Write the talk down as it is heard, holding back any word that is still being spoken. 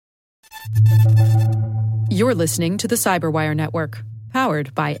You're listening to the Cyberwire Network,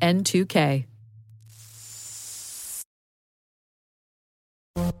 powered by N2K.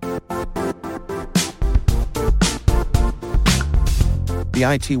 The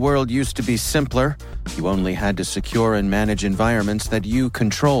IT world used to be simpler. You only had to secure and manage environments that you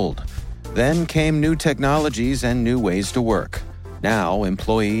controlled. Then came new technologies and new ways to work. Now,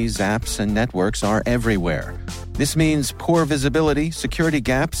 employees, apps, and networks are everywhere. This means poor visibility, security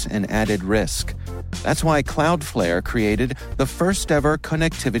gaps, and added risk. That's why Cloudflare created the first-ever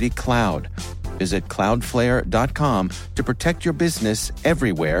connectivity cloud. Visit cloudflare.com to protect your business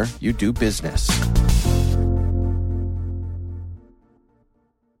everywhere you do business.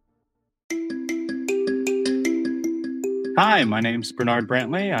 Hi, my name's Bernard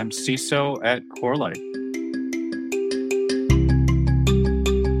Brantley. I'm CISO at Corelight.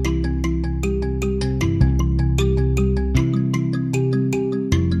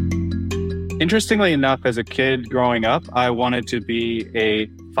 Interestingly enough, as a kid growing up, I wanted to be a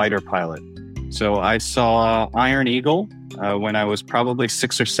fighter pilot. So I saw Iron Eagle when I was probably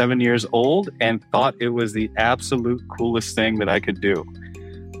 6 or 7 years old and thought it was the absolute coolest thing that I could do.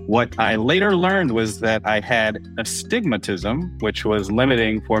 What I later learned was that I had astigmatism, which was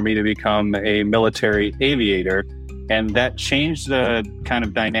limiting for me to become a military aviator. And that changed the kind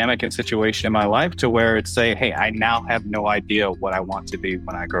of dynamic and situation in my life to where it's say, hey, I now have no idea what I want to be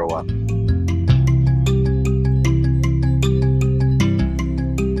when I grow up.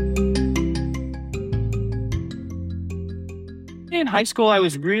 In high school, I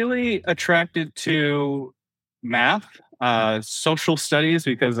was really attracted to math, social studies,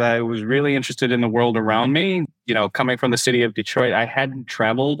 because I was really interested in the world around me. You know, coming from the city of Detroit, I hadn't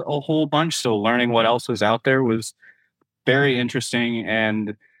traveled a whole bunch, so learning what else was out there was very interesting.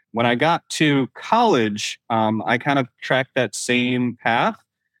 And when I got to college, I kind of tracked that same path.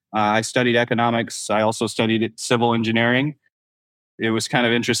 I studied economics. I also studied civil engineering. It was kind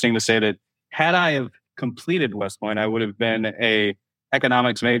of interesting to say that had I have completed West Point, I would have been a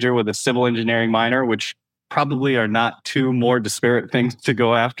economics major with a civil engineering minor, which probably are not two more disparate things to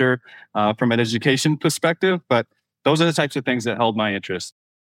go after from an education perspective. But those are the types of things that held my interest.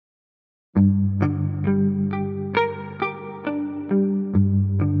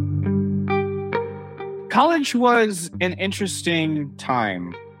 College was an interesting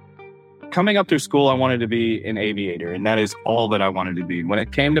time. Coming up through school, I wanted to be an aviator, and that is all that I wanted to be. When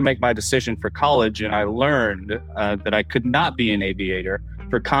it came to make my decision for college, and I learned that I could not be an aviator,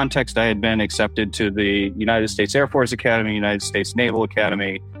 for context, I had been accepted to the United States Air Force Academy, United States Naval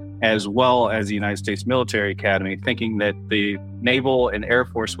Academy, as well as the United States Military Academy, thinking that the Naval and Air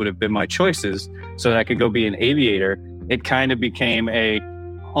Force would have been my choices so that I could go be an aviator. It kind of became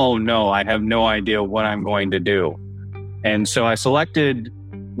oh no, I have no idea what I'm going to do. And so I selected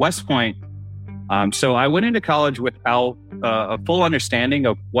West Point. So I went into college without a full understanding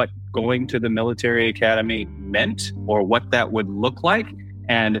of what going to the military academy meant or what that would look like.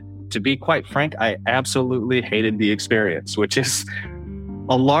 And to be quite frank, I absolutely hated the experience, which is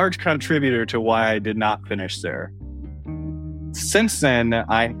a large contributor to why I did not finish there. Since then,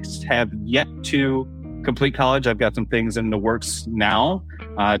 I have yet to complete college. I've got some things in the works now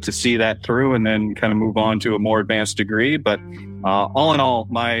to see that through and then kind of move on to a more advanced degree. But all in all,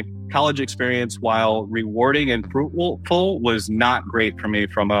 my college experience, while rewarding and fruitful, was not great for me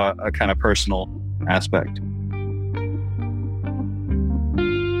from a kind of personal aspect.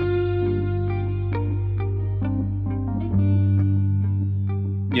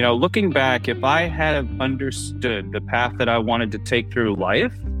 You know, looking back, if I had understood the path that I wanted to take through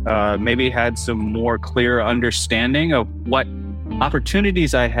life, maybe had some more clear understanding of what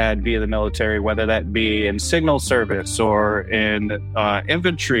opportunities I had via the military, whether that be in signal service or in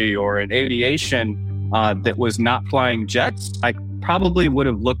infantry or in aviation that was not flying jets, I probably would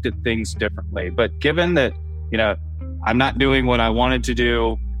have looked at things differently. But given that, you know, I'm not doing what I wanted to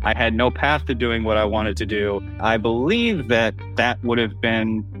do, I had no path to doing what I wanted to do, I believe that that would have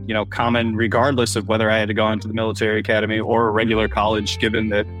been, you know, common regardless of whether I had to go into the military academy or a regular college, given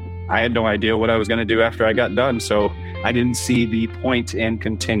that I had no idea what I was going to do after I got done. So I didn't see the point in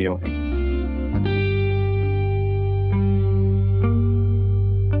continuing.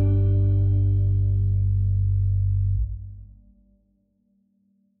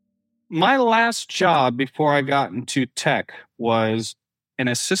 My last job before I got into tech was an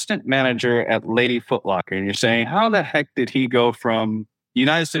assistant manager at Lady Foot Locker. And you're saying, how the heck did he go from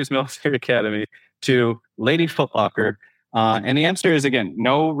United States Military Academy to Lady Foot Locker? And the answer is, again,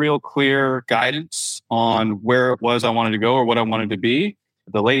 no real clear guidance on where it was I wanted to go or what I wanted to be.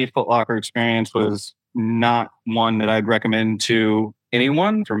 The Lady Foot Locker experience was not one that I'd recommend to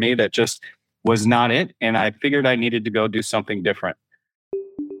anyone. For me, that just was not it. And I figured I needed to go do something different.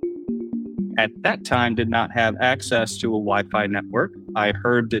 At that time, did not have access to a Wi-Fi network. I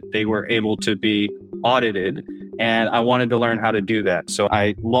heard that they were able to be audited, and I wanted to learn how to do that. So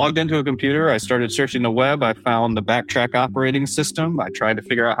I logged into a computer. I started searching the web. I found the Backtrack operating system. I tried to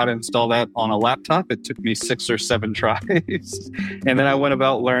figure out how to install that on a laptop. It took me 6 or 7 tries. And then I went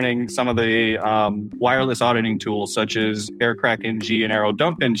about learning some of the wireless auditing tools, such as Aircrack NG and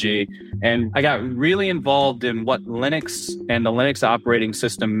AeroDump NG. And I got really involved in what Linux and the Linux operating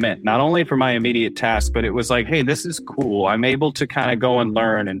system meant, not only for my immediate task, but it was like, hey, this is cool. I'm able to kind of go and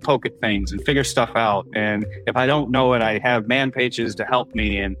learn and poke at things and figure stuff out. And if I don't know it, I have man pages to help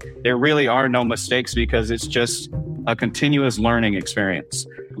me. And there really are no mistakes because it's just a continuous learning experience.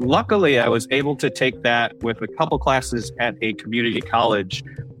 Luckily, I was able to take that with a couple classes at a community college.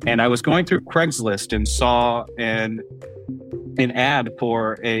 And I was going through Craigslist and saw an ad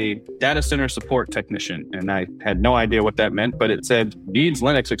for a data center support technician. And I had no idea what that meant, but it said needs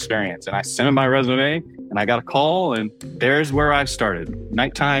Linux experience. And I sent in my resume and I got a call, and there's where I started.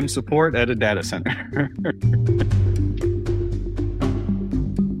 Nighttime support at a data center.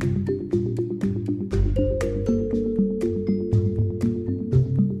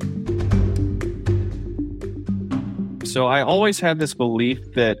 So I always had this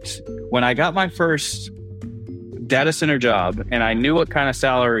belief that when I got my first data center job and I knew what kind of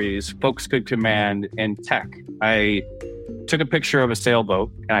salaries folks could command in tech, I took a picture of a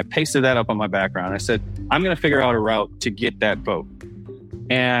sailboat and I pasted that up on my background. I said, I'm going to figure out a route to get that boat.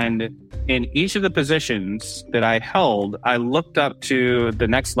 And in each of the positions that I held, I looked up to the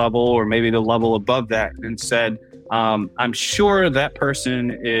next level or maybe the level above that and said, I'm sure that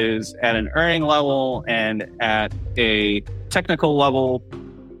person is at an earning level and at a technical level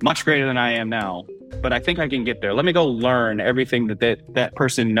much greater than I am now. But I think I can get there. Let me go learn everything that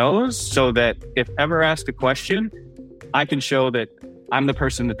person knows so that if ever asked a question, I can show that I'm the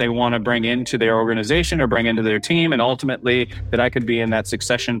person that they want to bring into their organization or bring into their team, and ultimately that I could be in that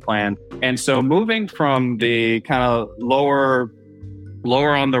succession plan. And so moving from the kind of lower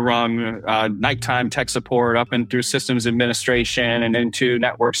on the rung, nighttime tech support up and through systems administration and into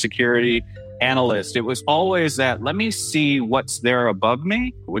network security analyst, it was always that, let me see what's there above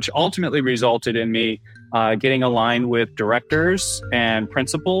me, which ultimately resulted in me getting aligned with directors and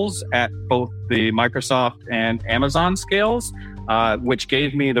principals at both the Microsoft and Amazon scales, which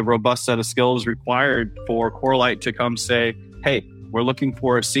gave me the robust set of skills required for Corelight to come say, hey, we're looking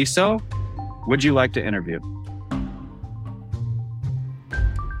for a CISO. Would you like to interview?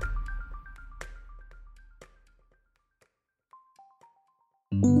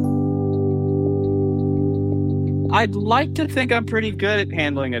 I'd like to think I'm pretty good at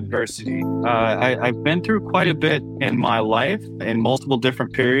handling adversity. I've been through quite a bit in my life in multiple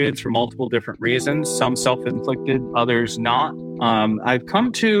different periods for multiple different reasons, some self-inflicted, others not. I've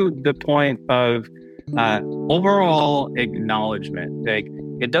come to the point of overall acknowledgement. Like,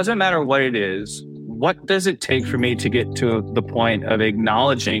 it doesn't matter what it is. What does it take for me to get to the point of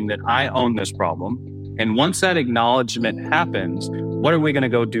acknowledging that I own this problem? And once that acknowledgement happens, what are we going to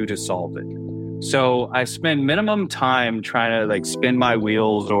go do to solve it? So I spend minimum time trying to spin my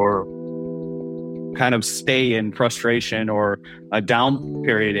wheels or kind of stay in frustration or a down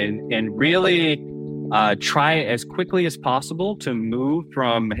period and really try as quickly as possible to move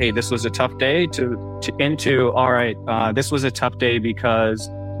from, hey, this was a tough day into, all right, this was a tough day because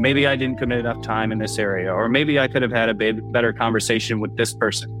maybe I didn't commit enough time in this area, or maybe I could have had a better conversation with this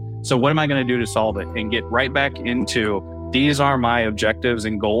person. So what am I going to do to solve it? And get right back into, these are my objectives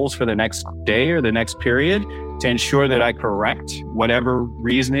and goals for the next day or the next period to ensure that I correct whatever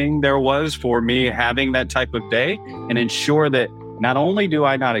reasoning there was for me having that type of day, and ensure that not only do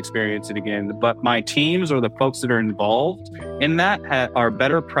I not experience it again, but my teams or the folks that are involved in that are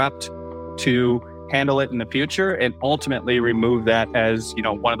better prepped to handle it in the future and ultimately remove that as,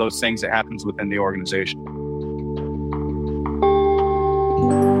 one of those things that happens within the organization.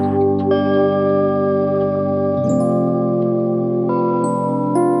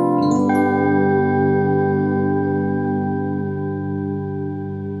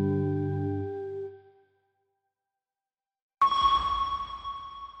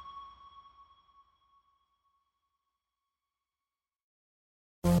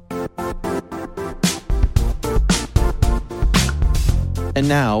 And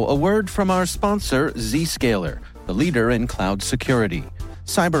now, a word from our sponsor, Zscaler, the leader in cloud security.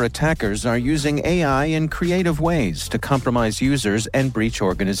 Cyber attackers are using AI in creative ways to compromise users and breach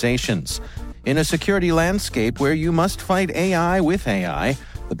organizations. In a security landscape where you must fight AI with AI,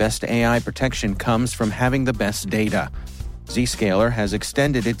 the best AI protection comes from having the best data. Zscaler has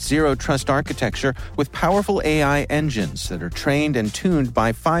extended its zero-trust architecture with powerful AI engines that are trained and tuned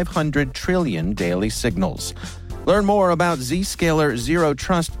by 500 trillion daily signals. Learn more about Zscaler Zero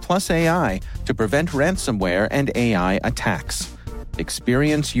Trust Plus AI to prevent ransomware and AI attacks.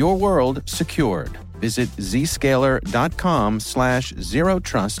 Experience your world secured. Visit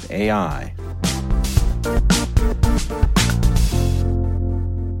zscaler.com/zerotrustai.